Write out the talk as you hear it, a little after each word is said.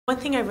One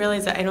thing I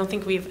realized that I don't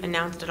think we've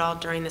announced at all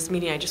during this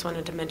meeting, I just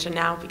wanted to mention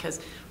now because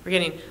we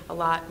got a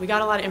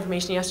lot of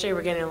information yesterday,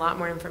 we're getting a lot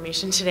more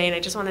information today, and I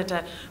just wanted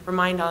to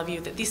remind all of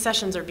you that these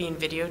sessions are being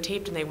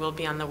videotaped and they will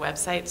be on the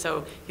website,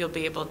 so you'll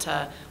be able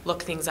to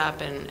look things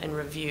up and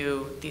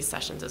review these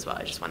sessions as well.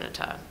 I just wanted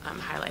to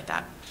highlight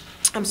that.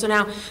 So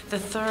now, the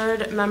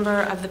third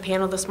member of the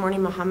panel this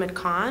morning, Mohammed,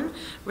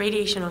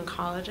 radiation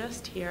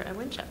oncologist here at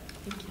Winship.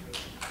 Thank you.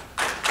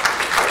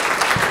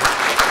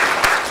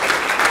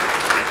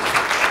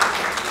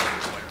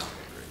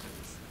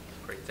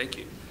 Thank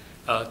you.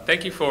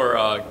 Thank you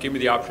for giving me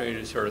the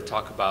opportunity to sort of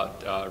talk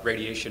about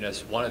radiation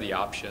as one of the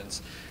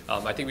options.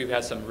 I think we've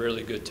had some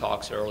really good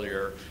talks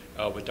earlier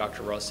with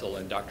Dr. Russell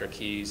and Dr.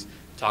 Keys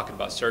talking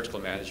about surgical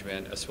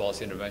management as well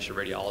as interventional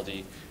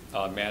radiology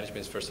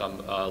management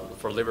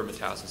for liver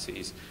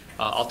metastases.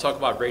 I'll talk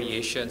about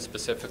radiation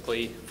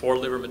specifically for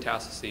liver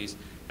metastases,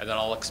 and then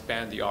I'll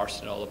expand the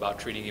arsenal about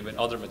treating even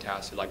other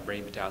metastases like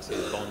brain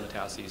metastases, bone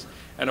metastases,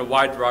 and a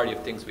wide variety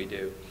of things we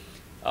do.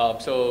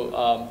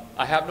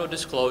 I have no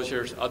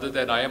disclosures other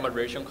than I am a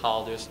radiation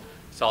oncologist,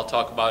 so I'll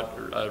talk about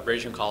a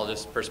radiation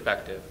oncologist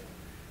perspective.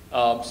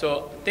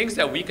 So things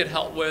that we could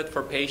help with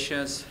for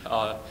patients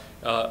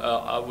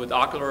with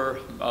ocular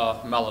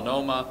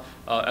melanoma,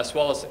 as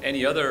well as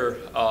any other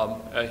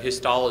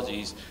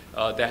histologies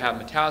that have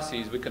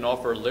metastases, we can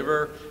offer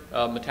liver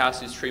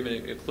metastases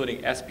treatment,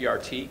 including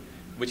SBRT,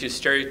 which is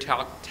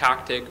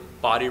stereotactic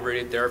body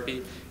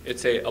radiotherapy.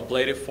 It's an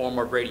ablative form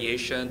of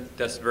radiation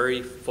that's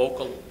very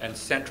focal and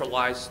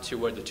centralized to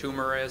where the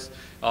tumor is.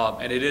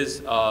 And it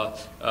is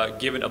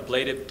given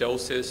ablative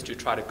doses to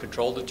try to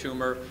control the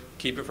tumor,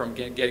 keep it from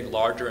getting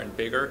larger and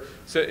bigger.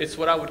 So it's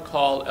what I would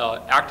call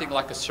acting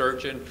like a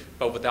surgeon,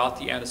 but without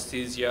the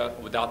anesthesia,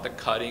 without the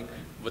cutting,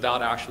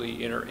 without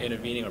actually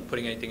intervening or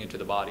putting anything into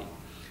the body.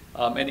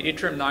 And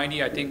Yttrium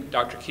 90, I think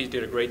Dr. Keys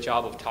did a great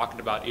job of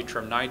talking about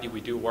Yttrium 90. We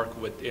do work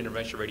with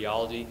interventional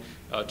radiology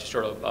to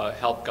sort of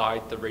help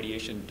guide the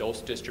radiation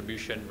dose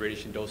distribution,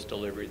 radiation dose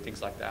delivery, things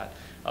like that.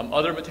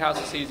 Other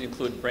metastases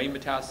include brain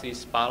metastases,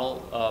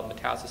 spinal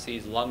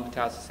metastases, lung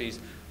metastases,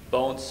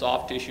 bone,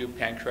 soft tissue,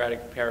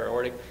 pancreatic,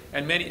 para-aortic,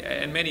 and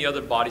many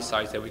other body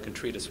sites that we can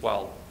treat as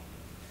well.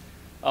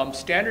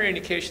 Standard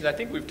indications, I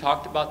think we've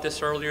talked about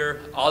this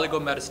earlier.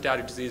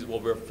 Oligometastatic disease is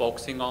what we're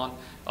focusing on.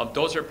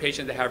 Those are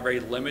patients that have very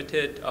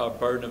limited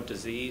burden of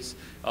disease.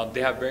 They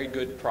have very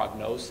good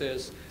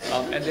prognosis,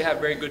 and they have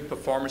very good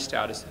performance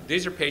status.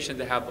 These are patients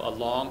that have a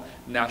long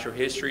natural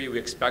history. We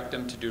expect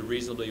them to do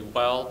reasonably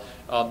well.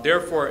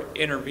 Therefore,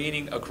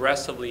 intervening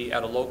aggressively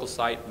at a local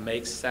site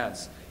makes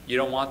sense. You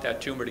don't want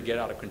that tumor to get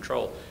out of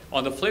control.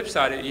 On the flip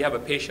side, you have a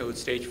patient with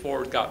stage 4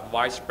 who's got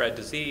widespread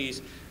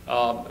disease,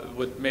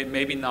 with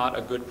maybe not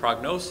a good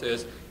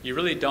prognosis. You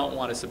really don't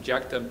want to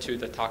subject them to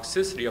the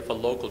toxicity of a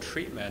local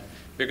treatment,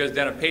 because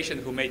then a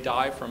patient who may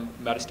die from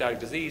metastatic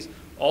disease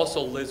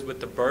also lives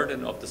with the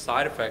burden of the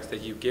side effects that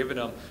you've given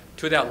them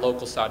to that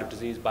local site of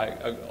disease by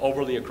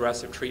overly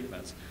aggressive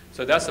treatments.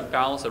 So that's a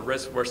balance of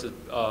risk versus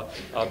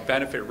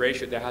benefit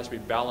ratio that has to be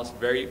balanced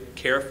very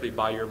carefully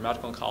by your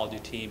medical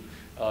oncology team,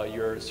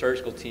 your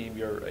surgical team,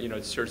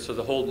 so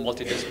the whole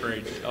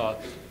multidisciplinary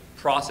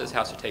process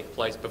has to take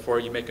place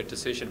before you make a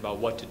decision about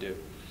what to do.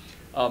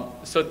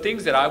 So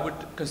things that I would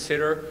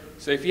consider,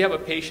 so if you have a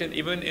patient,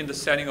 even in the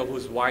setting of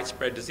who's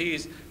widespread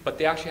disease, but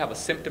they actually have a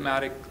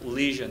symptomatic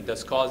lesion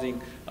that's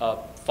causing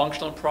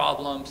functional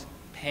problems,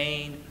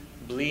 pain,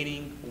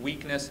 bleeding,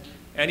 weakness,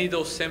 any of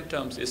those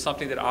symptoms is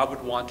something that I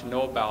would want to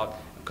know about,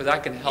 because I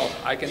can help.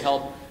 I can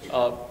help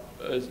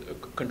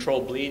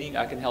control bleeding,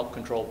 I can help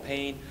control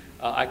pain,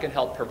 I can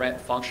help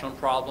prevent functional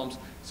problems.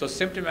 So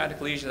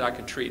symptomatic lesions I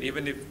can treat,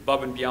 even if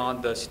above and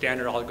beyond the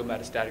standard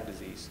oligometastatic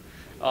disease.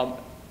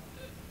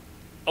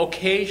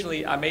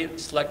 Occasionally, I may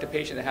select a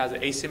patient that has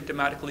an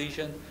asymptomatic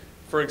lesion.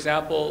 For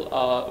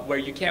example, where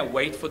you can't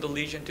wait for the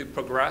lesion to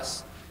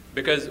progress,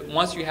 because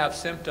once you have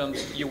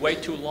symptoms, you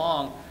wait too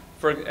long.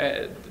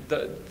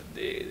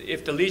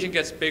 If the lesion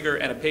gets bigger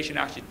and a patient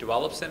actually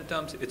develops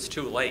symptoms, it's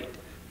too late.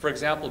 For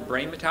example,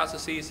 brain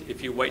metastases,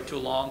 if you wait too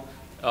long,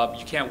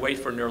 you can't wait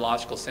for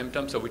neurological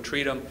symptoms, so we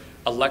treat them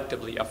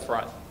electively up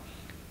front.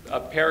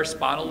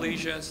 Paraspinal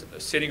lesions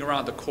sitting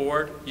around the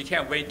cord, you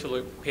can't wait till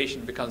the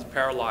patient becomes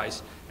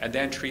paralyzed and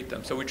then treat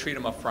them, so we treat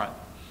them up front.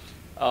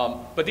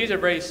 But these are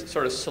very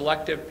sort of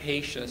selective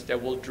patients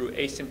that will do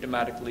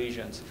asymptomatic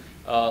lesions,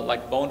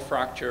 like bone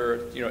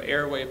fracture,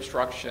 airway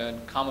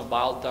obstruction, common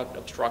bile duct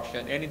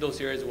obstruction. Any of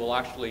those areas will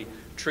actually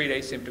treat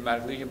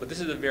asymptomatic lesion, but this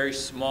is a very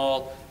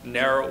small,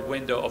 narrow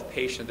window of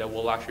patient that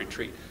we'll actually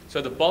treat.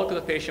 So the bulk of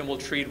the patient we'll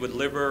treat with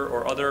liver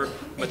or other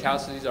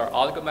metastases are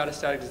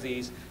oligometastatic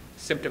disease,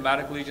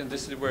 symptomatic lesion.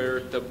 This is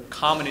where the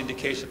common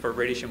indication for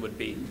radiation would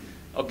be.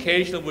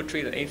 Occasionally we'll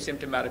treat an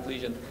asymptomatic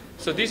lesion.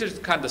 So these are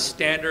kind of the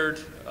standard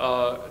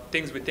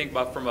things we think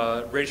about from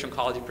a radiation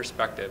oncology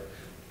perspective.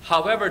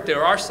 However,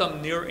 there are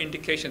some newer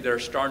indications that are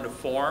starting to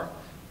form.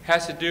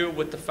 Has to do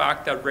with the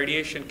fact that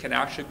radiation can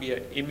actually be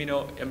an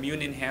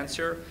immune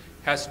enhancer.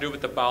 Has to do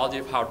with the biology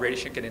of how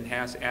radiation can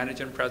enhance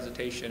antigen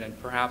presentation and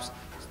perhaps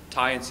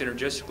tie in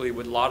synergistically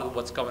with a lot of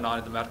what's going on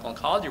in the medical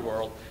oncology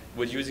world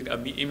with using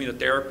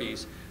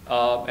immunotherapies.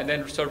 And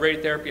then so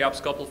radiotherapy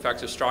abscopal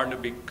effects are starting to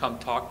become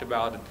talked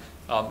about,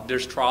 and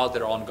there's trials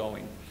that are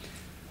ongoing.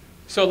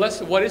 So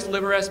what is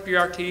liver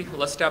SBRT?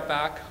 Let's step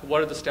back.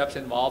 What are the steps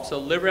involved? So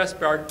liver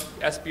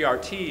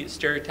SBRT,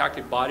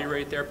 stereotactic body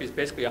radiotherapy, is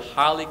basically a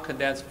highly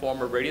condensed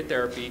form of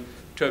radiotherapy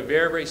to a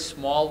very, very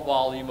small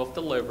volume of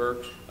the liver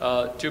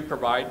to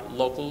provide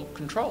local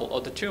control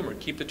of the tumor,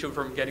 keep the tumor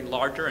from getting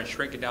larger and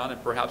shrink it down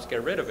and perhaps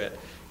get rid of it.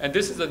 And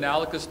this is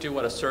analogous to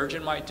what a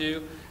surgeon might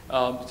do.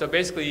 So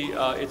basically,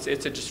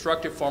 it's a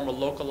destructive form of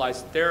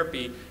localized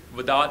therapy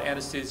without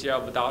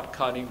anesthesia, without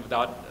cutting,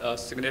 without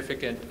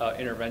significant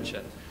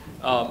intervention.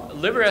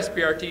 Liver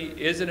SBRT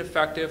is an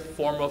effective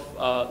form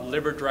of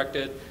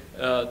liver-directed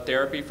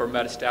therapy for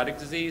metastatic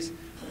disease,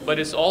 but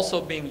it's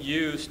also being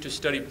used to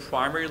study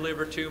primary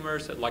liver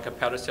tumors like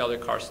hepatocellular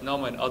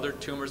carcinoma and other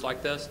tumors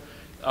like this.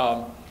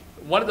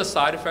 One of the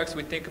side effects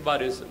we think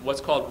about is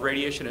what's called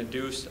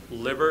radiation-induced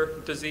liver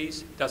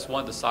disease. That's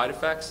one of the side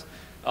effects.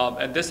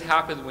 And this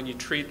happens when you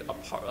treat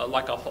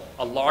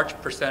a large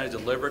percentage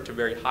of liver to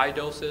very high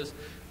doses.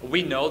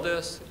 We know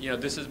this,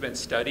 this has been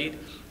studied.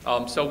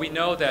 So we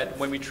know that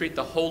when we treat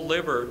the whole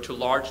liver to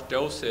large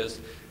doses,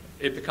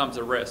 it becomes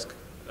a risk.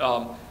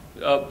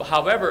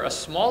 However, a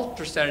small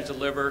percentage of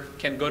liver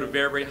can go to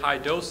very, very high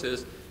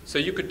doses, so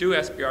you could do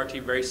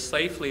SBRT very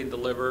safely in the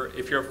liver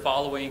if you're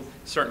following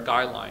certain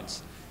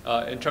guidelines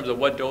in terms of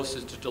what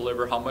doses to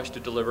deliver, how much to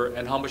deliver,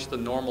 and how much the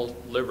normal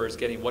liver is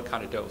getting, what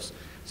kind of dose.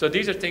 So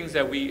these are things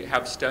that we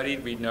have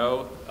studied, we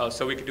know,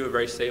 so we can do it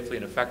very safely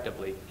and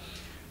effectively.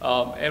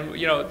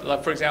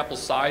 Like for example,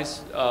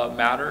 size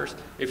matters.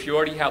 If you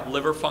already have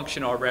liver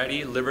function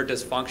already, liver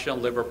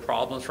dysfunction, liver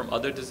problems from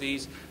other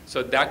disease,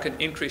 so that can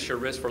increase your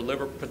risk for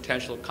liver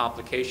potential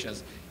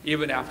complications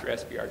even after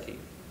SBRT.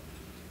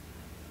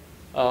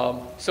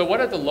 So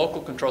what are the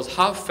local controls?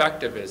 How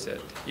effective is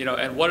it?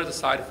 And what are the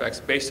side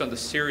effects based on the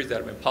series that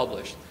have been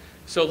published?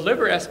 So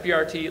liver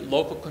SBRT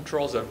local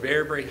controls are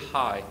very, very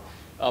high,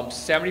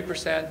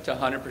 70% to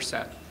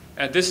 100%.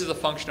 And this is a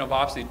function of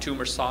obviously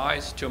tumor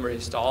size, tumor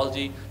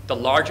histology. The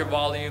larger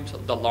volumes,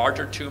 the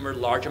larger tumor,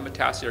 larger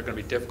metastases are going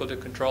to be difficult to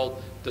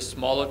control. The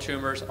smaller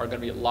tumors are going to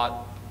be a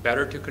lot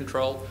better to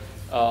control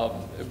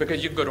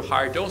because you can go to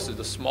higher doses.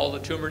 The smaller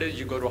the tumor is,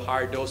 you go to a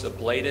higher dose,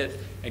 ablate it,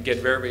 and get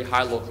very, very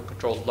high local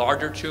control.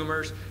 Larger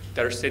tumors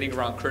that are sitting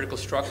around critical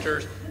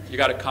structures, you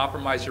got to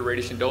compromise your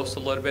radiation dose a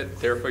little bit,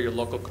 therefore your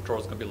local control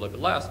is going to be a little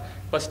bit less.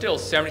 But still,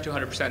 70 to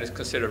 100% is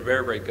considered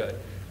very, very good,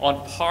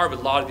 on par with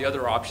a lot of the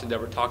other options that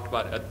were talked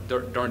about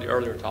during the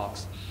earlier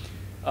talks.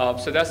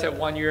 So that's at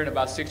 1 year and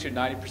about 60 to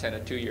 90%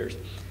 at 2 years.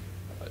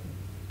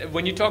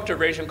 When you talk to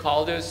radiation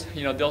oncologists,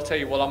 they'll tell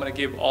you, well, I'm going to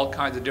give all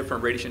kinds of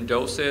different radiation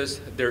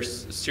doses.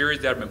 There's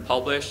series that have been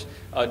published.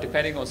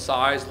 Depending on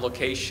size,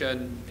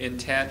 location,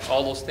 intent,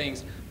 all those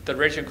things, the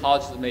radiation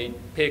oncologist may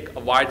pick a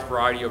wide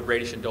variety of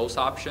radiation dose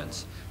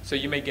options. So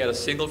you may get a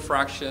single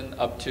fraction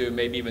up to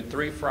maybe even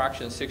 3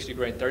 fractions, 60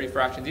 gray and 30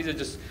 fractions. These are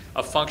just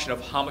a function of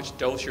how much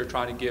dose you're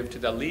trying to give to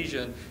that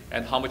lesion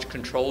and how much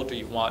control do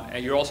you want.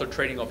 And you're also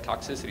trading off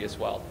toxicity as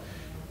well.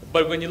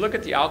 But when you look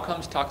at the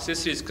outcomes,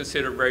 toxicity is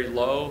considered very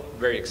low,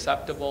 very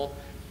acceptable.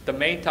 The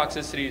main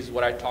toxicity is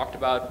what I talked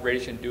about,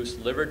 radiation-induced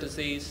liver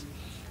disease.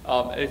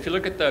 If you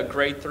look at the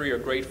grade 3 or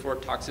grade 4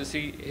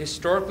 toxicity,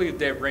 historically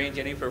they range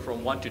anywhere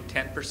from 1 to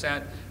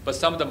 10%, but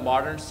some of the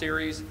modern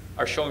series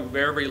are showing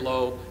very, very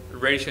low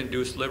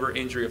radiation-induced liver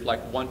injury of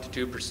like 1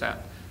 to 2%.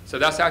 So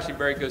that's actually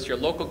very good. So your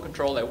local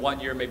control at 1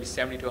 year, maybe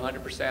 70 to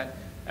 100%,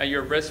 and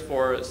your risk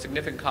for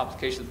significant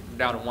complications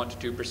down to 1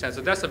 to 2%.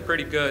 So that's a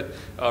pretty good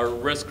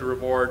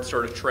risk-reward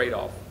sort of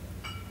trade-off.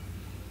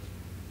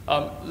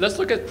 Let's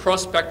look at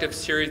prospective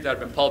series that have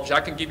been published.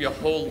 I can give you a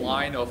whole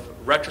line of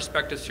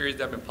retrospective series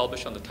that have been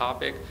published on the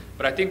topic,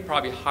 but I think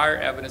probably higher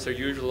evidence are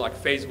usually like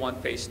phase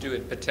 1, phase 2,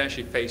 and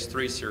potentially phase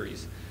 3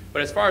 series.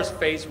 But as far as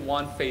phase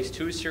 1, phase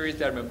 2 series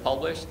that have been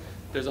published,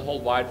 there's a whole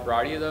wide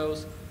variety of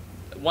those.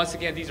 Once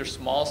again, these are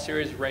small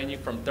series ranging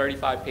from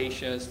 35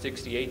 patients,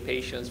 68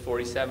 patients,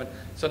 47.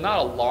 So not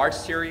a large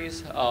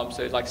series,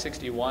 so like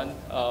 61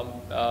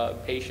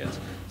 patients.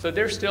 So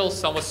they're still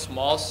somewhat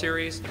small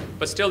series,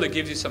 but still it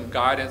gives you some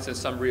guidance and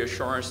some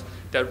reassurance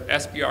that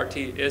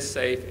SBRT is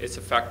safe, it's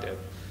effective.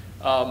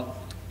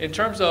 In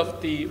terms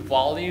of the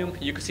volume,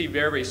 you can see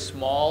very, very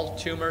small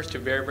tumors to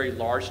very, very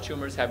large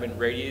tumors have been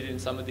radiated in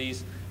some of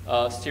these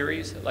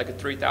series, like a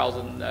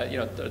 3,000,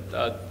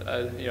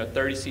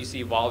 30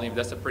 cc volume.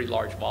 That's a pretty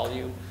large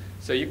volume.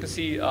 So you can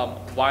see a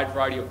wide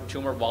variety of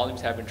tumor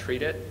volumes have been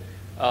treated.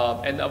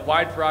 And a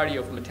wide variety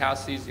of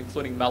metastases,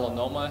 including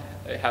melanoma,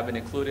 have been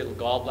included: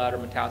 gallbladder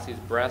metastases,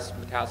 breast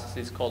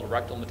metastases,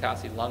 colorectal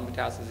metastases, lung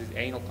metastases,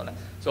 anal metastases.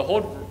 So a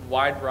whole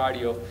wide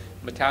variety of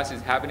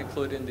metastases have been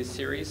included in this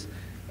series.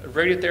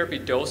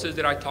 Radiotherapy doses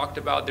that I talked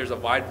about, there's a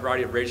wide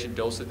variety of radiation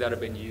doses that have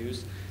been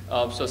used.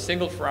 So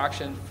single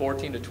fraction,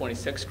 14 to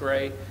 26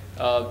 gray,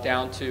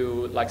 down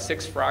to like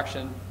 6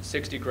 fraction,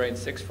 60 gray and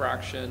 6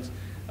 fractions.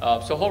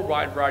 So a whole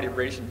wide variety of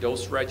radiation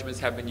dose regimens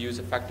have been used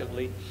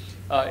effectively.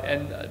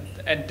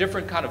 And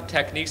different kind of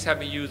techniques have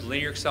been used,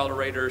 linear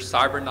accelerator,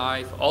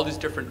 CyberKnife, all these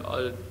different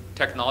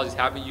technologies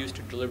have been used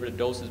to deliver the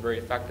doses very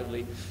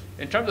effectively.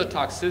 In terms of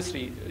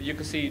toxicity, you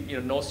can see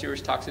no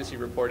serious toxicity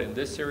reported in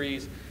this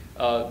series.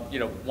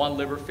 One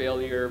liver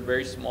failure,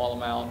 very small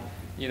amount.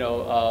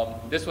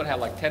 This one had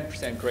like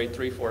 10% grade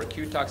 3, 4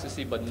 acute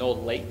toxicity, but no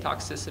late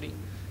toxicity.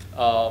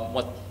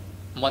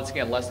 Once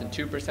again, less than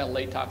 2%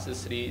 late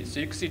toxicity. So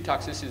you can see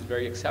toxicity is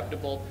very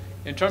acceptable.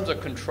 In terms of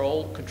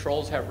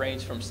controls have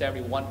ranged from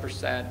 71%,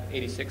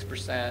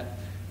 86%,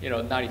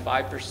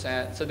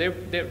 95%. So they're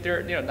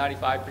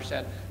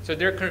 95%. So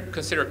they're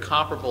considered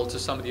comparable to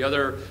some of the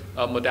other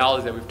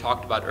modalities that we've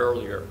talked about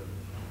earlier.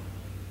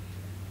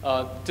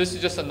 This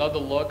is just another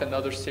look,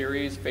 another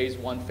series, phase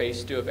 1,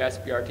 phase 2 of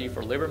SBRT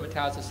for liver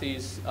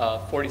metastases,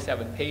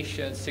 47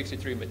 patients,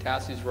 63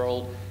 metastases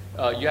rolled.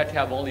 You have to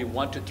have only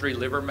 1 to 3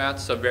 liver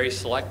mets, so very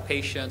select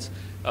patients,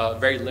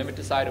 very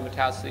limited site of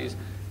metastases.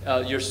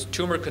 Your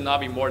tumor could not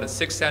be more than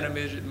 6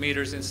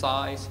 centimeters in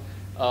size.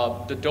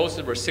 The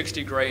doses were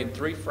 60 gray and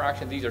 3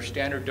 fraction. These are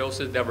standard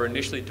doses that were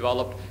initially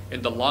developed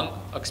in the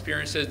lung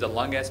experiences, the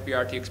lung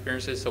SBRT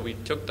experiences, so we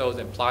took those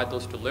and applied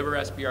those to liver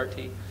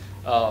SBRT.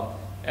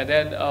 And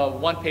then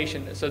one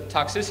patient, so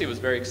toxicity was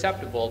very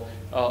acceptable,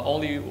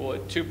 only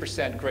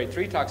 2% grade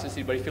 3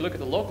 toxicity, but if you look at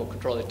the local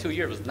control at 2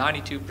 years, it was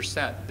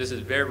 92%. This is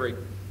very, very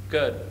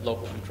good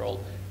local control.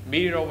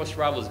 Median overall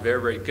survival is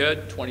very, very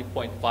good,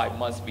 20.5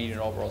 months median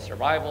overall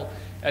survival.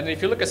 And then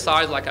if you look at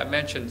size, like I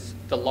mentioned,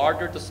 the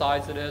larger the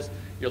size it is,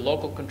 your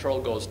local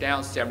control goes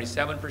down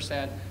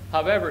 77%.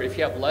 However, if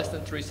you have less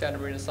than 3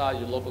 centimeters in size,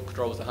 your local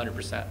control is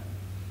 100%.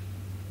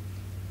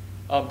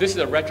 This is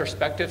a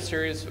retrospective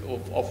series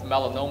of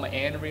melanoma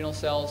and renal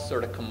cells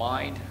sort of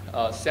combined.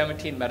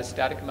 17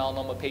 metastatic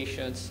melanoma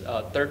patients,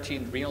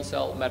 13 renal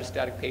cell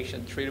metastatic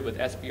patients treated with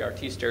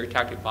SBRT,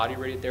 stereotactic body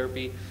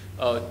radiotherapy.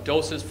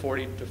 Doses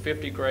 40 to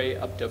 50 gray,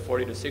 up to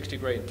 40 to 60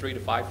 gray in 3 to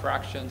 5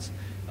 fractions.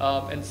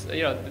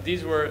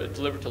 These were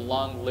delivered to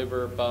lung,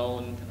 liver,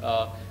 bone,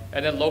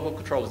 and then local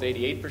control was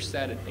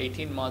 88% at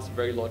 18 months,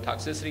 very low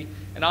toxicity.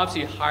 And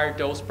obviously, higher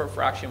dose per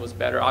fraction was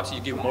better. Obviously,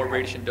 you give more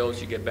radiation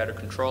dose, you get better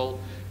control.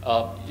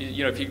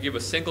 If you give a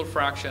single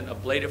fraction,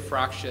 ablative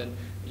fraction,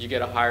 you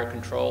get a higher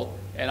control.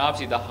 And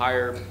obviously, the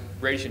higher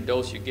radiation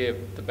dose you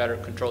give, the better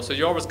control. So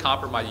you always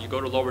compromise. You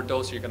go to lower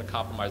dose, you're going to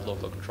compromise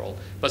local control.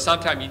 But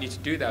sometimes you need to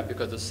do that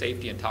because of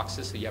safety and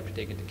toxicity you have to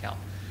take into account.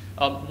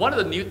 One of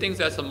the new things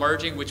that's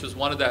emerging, which was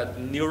one of the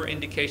newer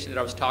indications that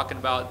I was talking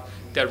about,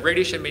 that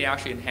radiation may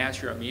actually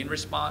enhance your immune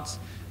response.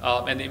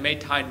 And they may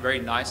tie in very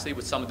nicely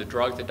with some of the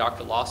drugs that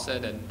Dr.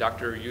 Lawson and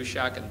Dr.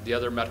 Yushak and the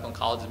other medical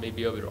oncologists may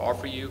be able to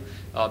offer you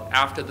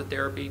after the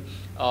therapy.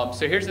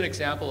 So here's an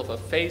example of a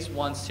phase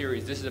 1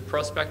 series. This is a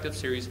prospective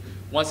series.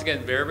 Once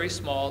again, very, very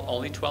small,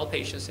 only 12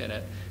 patients in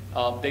it.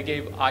 They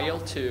gave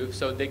IL-2,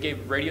 so they gave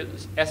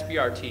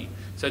SBRT.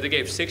 So they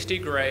gave 60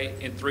 gray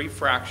in 3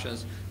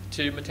 fractions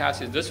to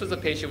metastases. This was a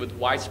patient with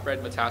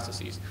widespread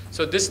metastases.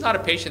 So this is not a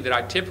patient that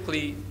I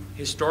typically,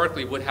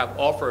 historically, would have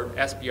offered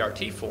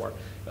SBRT for.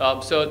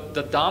 So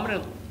the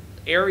dominant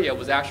area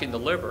was actually in the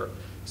liver.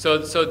 So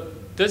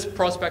this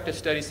prospective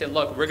study said,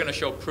 look, we're going to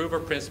show proof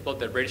of principle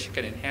that radiation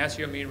can enhance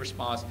your immune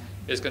response.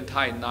 It's going to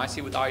tie in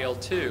nicely with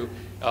IL-2,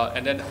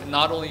 and then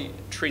not only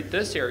treat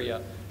this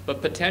area,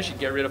 but potentially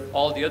get rid of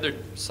all the other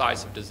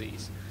sides of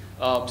disease.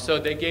 So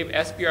they gave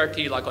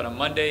SBRT like on a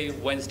Monday,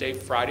 Wednesday,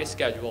 Friday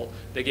schedule.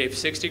 They gave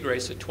 60 gray,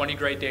 so 20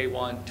 gray day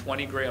 1,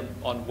 20 gray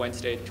on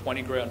Wednesday,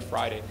 20 gray on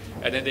Friday,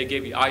 and then they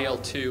gave you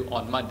IL-2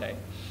 on Monday.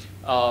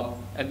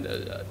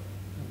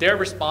 Their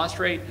response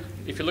rate,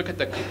 if you look at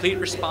the complete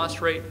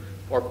response rate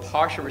or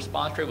partial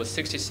response rate, was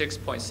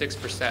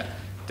 66.6%.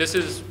 This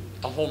is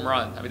a home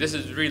run. I mean, this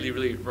is really,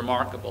 really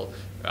remarkable.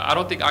 I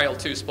don't think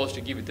IL-2 is supposed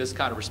to give you this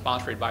kind of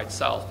response rate by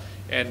itself.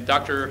 And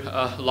Dr.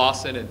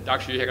 Lawson and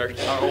Dr.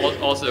 Yushak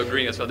are also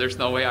agreeing as well. There's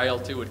no way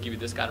IL-2 would give you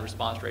this kind of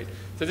response rate.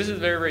 So this is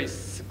very,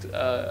 very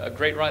a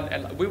great run.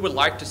 And we would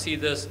like to see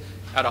this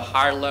at a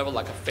higher level,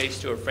 like a phase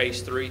 2 or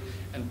phase 3,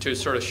 and to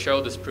sort of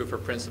show this proof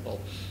of principle.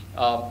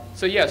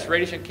 So yes,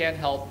 radiation can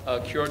help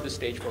cure the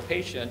stage 4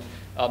 patient,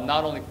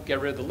 not only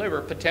get rid of the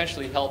liver,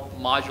 potentially help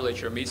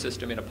modulate your immune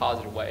system in a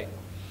positive way.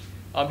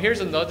 Here's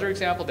another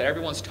example that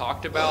everyone's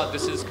talked about.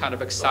 This has kind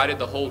of excited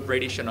the whole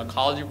radiation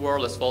oncology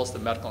world as well as the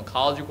medical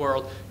oncology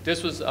world.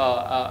 This was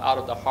out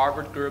of the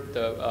Harvard group,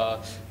 the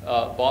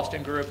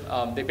Boston group.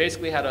 They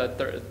basically had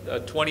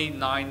a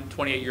 29,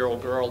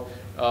 28-year-old girl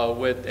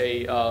with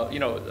a,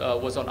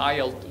 was on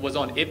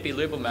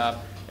ipilimumab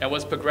and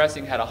was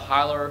progressing, had a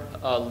hilar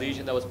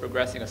lesion that was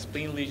progressing, a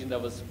spleen lesion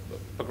that was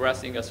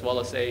progressing, as well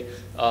as a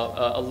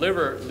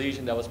liver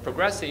lesion that was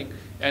progressing.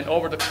 And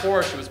over the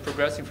course, she was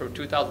progressing from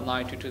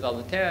 2009 to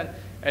 2010,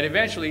 and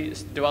eventually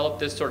developed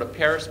this sort of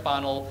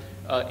paraspinal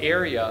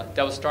area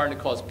that was starting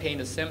to cause pain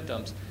and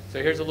symptoms.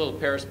 So here's a little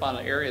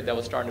paraspinal area that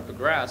was starting to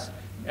progress.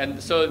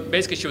 And so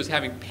basically she was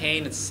having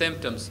pain and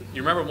symptoms.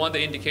 You remember one of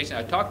the indications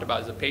I talked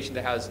about is a patient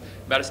that has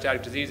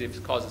metastatic disease, if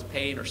it causes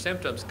pain or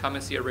symptoms, come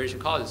and see a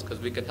radiation oncologist because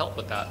we can help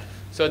with that.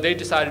 So they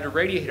decided to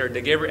radiate her.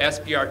 They gave her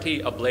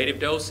SBRT ablative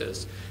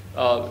doses.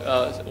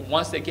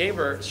 Once they gave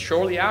her,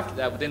 shortly after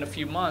that, within a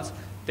few months,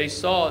 they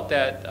saw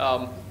that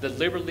the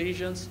liver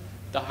lesions,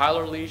 the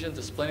hilar lesions,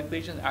 the splenic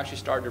lesions actually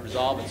started to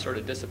resolve and sort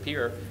of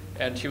disappear,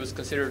 and she was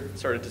considered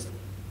sort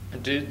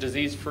of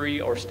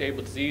disease-free or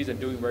stable disease and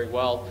doing very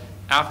well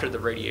after the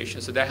radiation.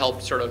 So that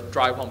helped sort of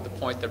drive home the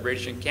point that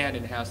radiation can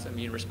enhance the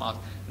immune response,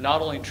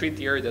 not only treat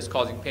the area that's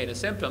causing pain and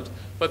symptoms,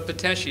 but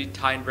potentially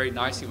tie in very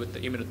nicely with the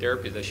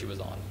immunotherapy that she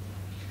was on.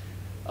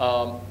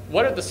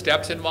 What are the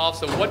steps involved?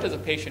 So what does a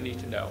patient need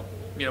to know?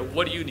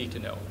 What do you need to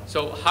know?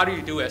 So how do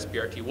you do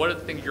SBRT? What are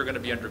the things you're going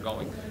to be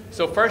undergoing?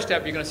 So first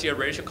step, you're going to see a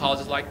radiation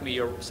oncologist like me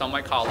or some of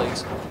my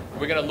colleagues.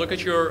 We're going to look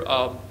at your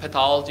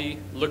pathology,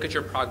 look at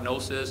your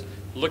prognosis,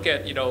 look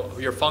at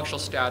your functional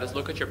status,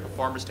 look at your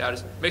performance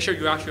status. Make sure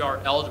you actually are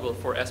eligible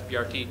for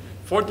SBRT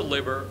for the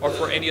liver or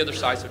for any other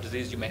sites of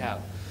disease you may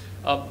have.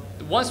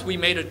 Once we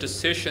made a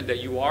decision that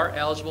you are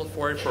eligible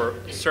for it for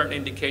certain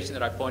indication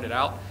that I pointed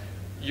out,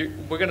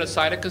 we're going to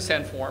sign a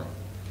consent form.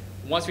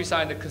 Once we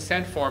sign the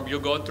consent form,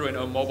 you'll go through an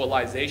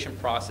immobilization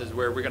process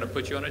where we're going to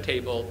put you on a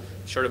table,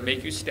 sort of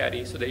make you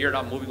steady so that you're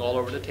not moving all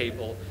over the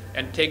table,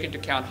 and take into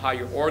account how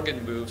your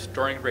organ moves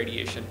during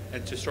radiation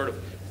and to sort of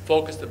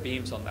focus the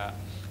beams on that.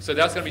 So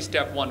that's going to be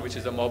step one, which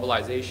is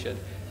immobilization.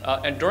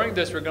 And during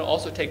this, we're going to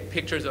also take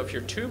pictures of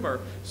your tumor.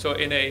 So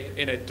in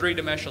a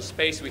three-dimensional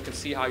space, we can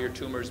see how your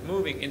tumor is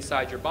moving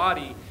inside your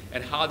body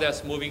and how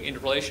that's moving in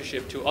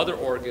relationship to other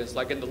organs.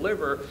 Like in the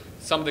liver,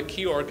 some of the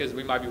key organs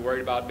we might be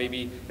worried about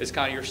maybe is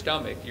kind of your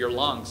stomach, your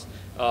lungs,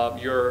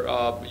 your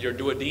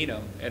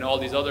duodenum, and all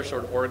these other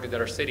sort of organs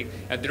that are sitting.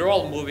 And they're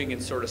all moving in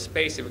sort of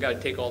space, and we've got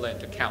to take all that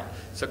into account.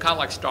 So kind of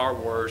like Star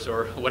Wars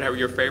or whatever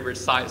your favorite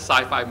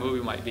sci-fi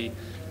movie might be.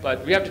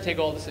 But we have to take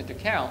all this into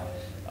account.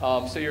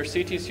 So your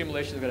CT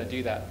simulation is going to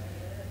do that.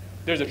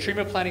 There's a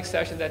treatment planning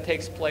session that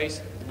takes place,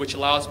 which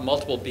allows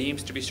multiple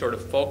beams to be sort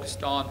of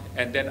focused on,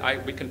 and then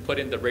we can put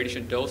in the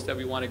radiation dose that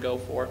we want to go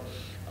for.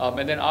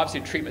 And then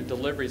obviously treatment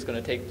delivery is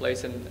going to take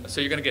place, and so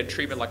you're going to get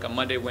treatment like a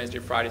Monday, Wednesday,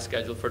 Friday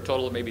schedule for a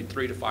total of maybe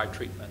 3 to 5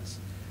 treatments.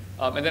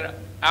 And then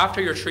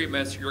after your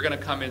treatments, you're going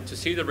to come in to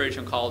see the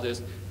radiation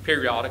oncologist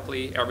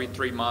periodically, every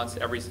 3 months,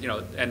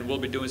 and we'll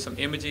be doing some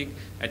imaging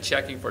and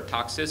checking for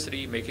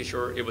toxicity, making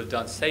sure it was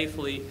done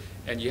safely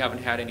and you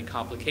haven't had any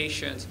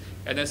complications,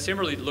 and then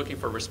similarly looking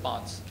for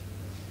response.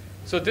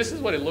 So this is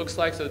what it looks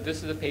like. So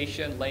this is a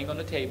patient laying on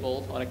a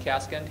table, on a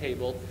CAT scan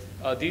table.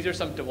 These are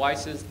some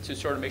devices to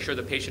sort of make sure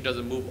the patient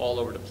doesn't move all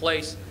over the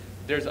place.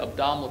 There's an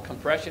abdominal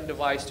compression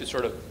device to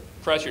sort of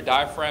press your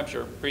diaphragm. So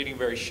you're breathing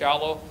very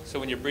shallow. So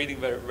when you're breathing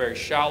very, very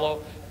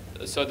shallow,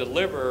 so the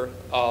liver,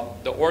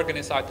 the organ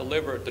inside the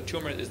liver, the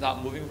tumor is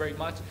not moving very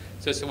much.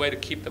 So it's a way to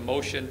keep the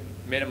motion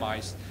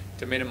minimized,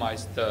 to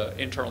minimize the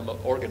internal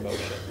organ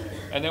motion.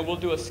 And then we'll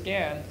do a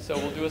scan. So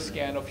we'll do a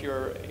scan of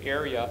your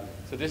area.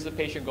 So this is a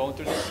patient going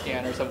through the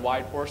scanner. It's a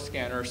wide bore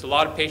scanner. So a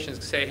lot of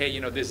patients say, hey,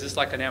 this is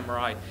like an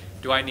MRI.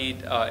 Do I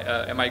need,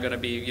 am I going to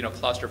be,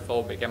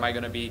 claustrophobic? Am I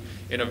going to be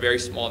in a very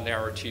small,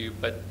 narrow tube?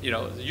 But,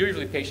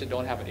 usually patients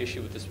don't have an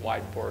issue with this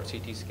wide bore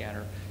CT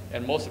scanner.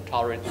 And most have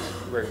tolerated this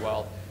very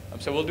well.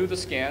 So we'll do the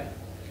scan.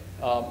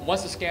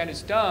 Once the scan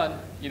is done,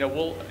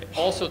 we'll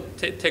also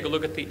take a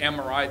look at the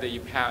MRI that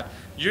you've had.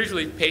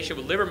 Usually, a patient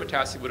with liver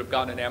metastasis would have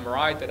gotten an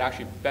MRI that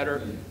actually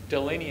better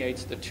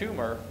delineates the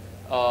tumor.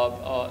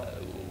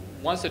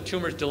 Once the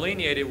tumor is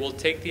delineated, we'll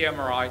take the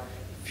MRI,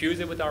 fuse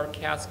it with our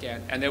CAT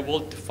scan, and then we'll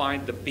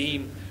define the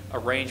beam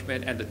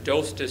arrangement and the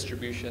dose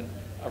distribution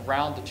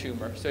around the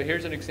tumor. So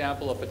here's an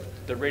example of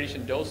the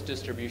radiation dose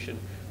distribution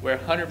where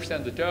 100%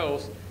 of the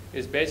dose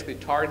is basically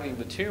targeting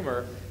the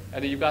tumor,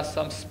 and then you've got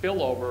some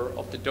spillover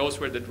of the dose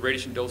where the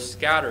radiation dose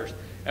scatters.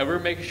 And we're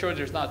making sure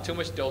there's not too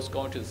much dose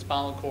going to the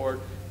spinal cord,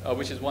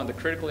 which is one of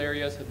the critical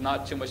areas.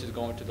 Not too much is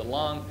going to the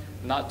lung,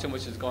 not too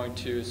much is going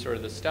to sort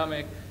of the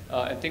stomach,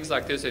 and things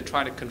like this, and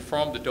trying to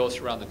confirm the dose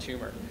around the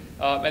tumor.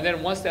 And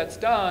then once that's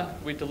done,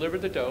 we deliver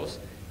the dose,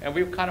 and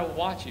we kind of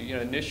watch you,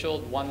 initial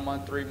 1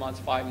 month, 3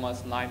 months, 5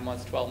 months, 9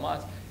 months, 12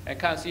 months, and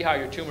kind of see how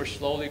your tumor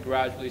slowly,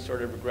 gradually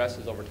sort of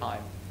regresses over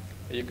time.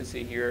 And you can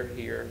see here,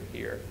 here,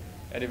 here,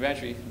 and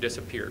eventually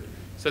disappeared.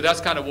 So that's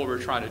kind of what we're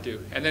trying to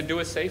do. And then do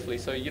it safely,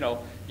 so you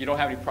don't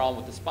have any problem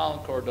with the spinal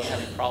cord, don't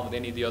have any problem with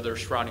any of the other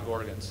surrounding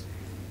organs.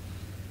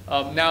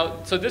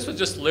 So this was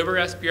just liver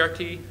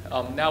SBRT.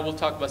 Now we'll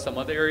talk about some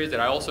other areas that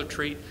I also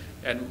treat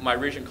and my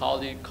radiation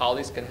oncology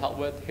colleagues can help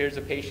with. Here's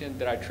a patient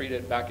that I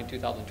treated back in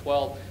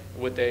 2012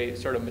 with a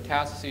sort of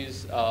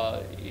metastases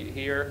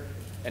here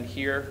and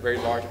here, very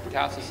large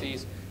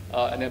metastases,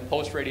 and then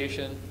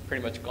post-radiation,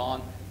 pretty much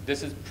gone.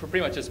 This is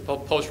pretty much just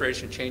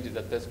post-radiation changes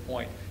at this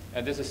point,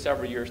 and this is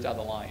several years down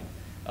the line.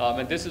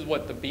 And this is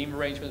what the beam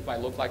arrangements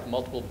might look like,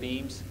 multiple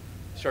beams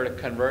sort of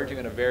converging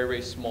in a very,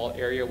 very small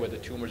area where the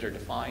tumors are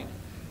defined.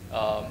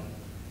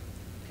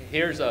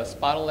 Here's a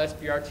spinal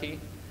SBRT.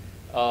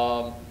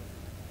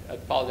 I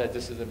apologize,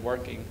 this isn't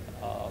working.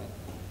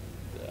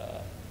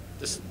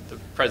 This is the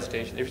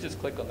presentation. If you just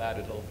click on that,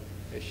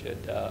 it should,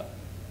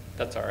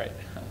 that's all right.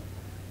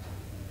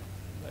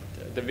 But,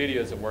 the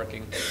video isn't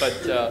working.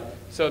 But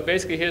so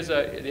basically, here's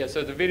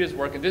so the video is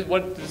working.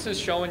 This is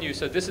showing you.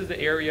 So this is the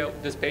area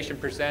this patient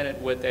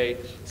presented with a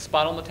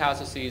spinal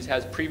metastases,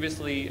 has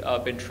previously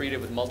been treated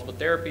with multiple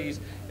therapies,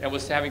 and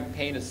was having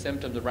pain and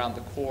symptoms around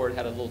the cord.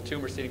 Had a little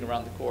tumor sitting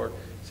around the cord.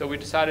 So we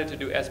decided to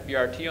do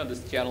SBRT on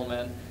this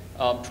gentleman,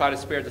 try to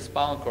spare the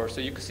spinal cord.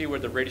 So you can see where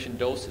the radiation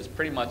dose is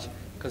pretty much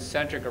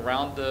concentric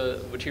around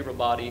the vertebral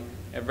body,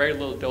 and very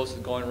little dose is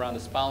going around the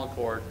spinal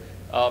cord.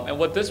 And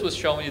what this was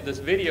showing you, this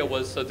video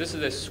was, so this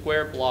is a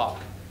square block.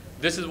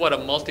 This is what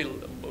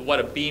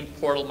a beam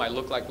portal might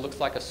look like. Looks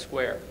like a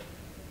square.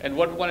 And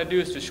what we want to do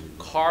is just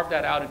carve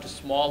that out into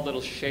small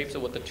little shapes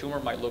of what the tumor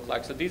might look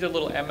like. So these are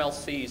little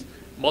MLCs,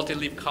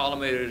 multi-leaf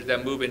collimators,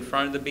 that move in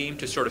front of the beam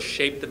to sort of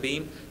shape the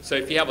beam. So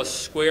if you have a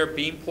square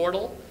beam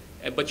portal,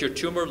 but your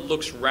tumor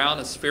looks round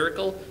and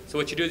spherical, so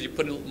what you do is you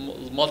put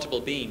in multiple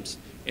beams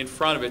in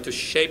front of it to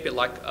shape it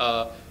like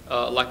a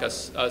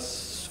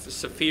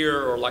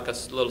sphere or like a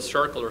little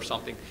circle or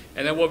something.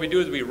 And then what we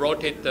do is we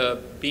rotate the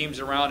beams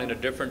around in a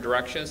different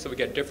direction, so we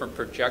get different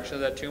projections of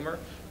that tumor.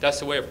 That's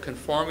the way of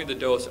conforming the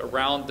dose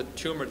around the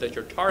tumor that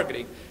you're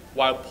targeting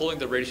while pulling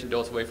the radiation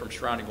dose away from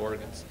surrounding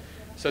organs.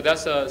 So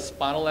that's a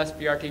spinal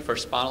SBRT for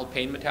spinal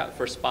pain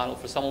for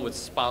someone with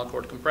spinal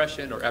cord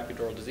compression or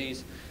epidural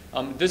disease.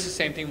 This is the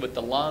same thing with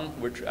the lung,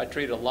 which I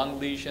treated a lung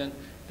lesion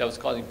that was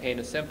causing pain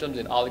and symptoms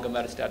in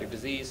oligometastatic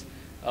disease.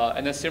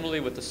 And then similarly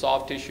with the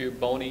soft tissue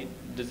bony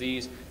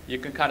disease, you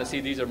can kind of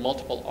see these are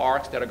multiple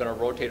arcs that are going to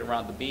rotate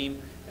around the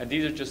beam. And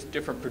these are just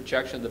different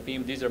projections of the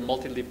beam. These are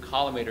multi-leaf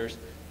collimators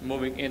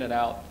moving in and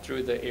out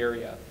through the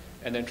area,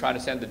 and then trying to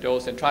send the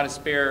dose and trying to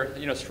spare,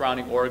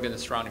 surrounding organs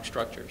and surrounding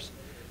structures.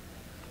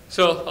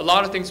 So a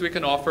lot of things we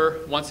can offer.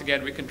 Once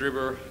again, we can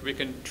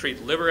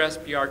treat liver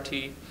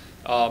SBRT,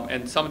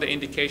 and some of the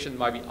indications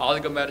might be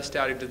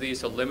oligometastatic disease,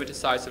 so limited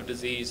size of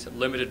disease,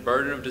 limited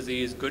burden of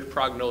disease, good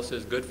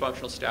prognosis, good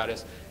functional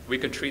status. We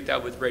can treat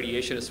that with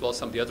radiation as well as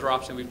some of the other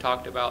options we've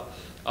talked about.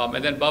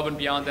 And then above and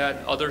beyond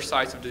that, other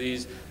sites of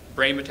disease,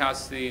 brain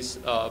metastases,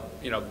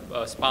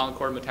 spinal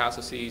cord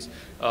metastases,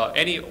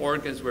 any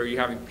organs where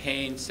you're having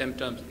pain,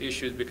 symptoms,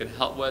 issues we can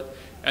help with.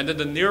 And then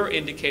the neuro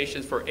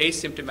indications for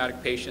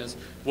asymptomatic patients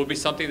will be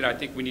something that I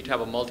think we need to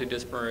have a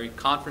multidisciplinary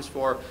conference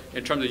for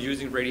in terms of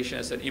using radiation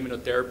as an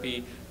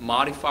immunotherapy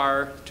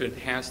modifier to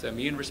enhance the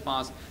immune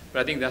response.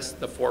 But I think that's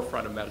the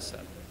forefront of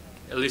medicine,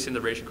 at least in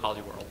the radiation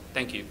oncology world.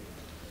 Thank you.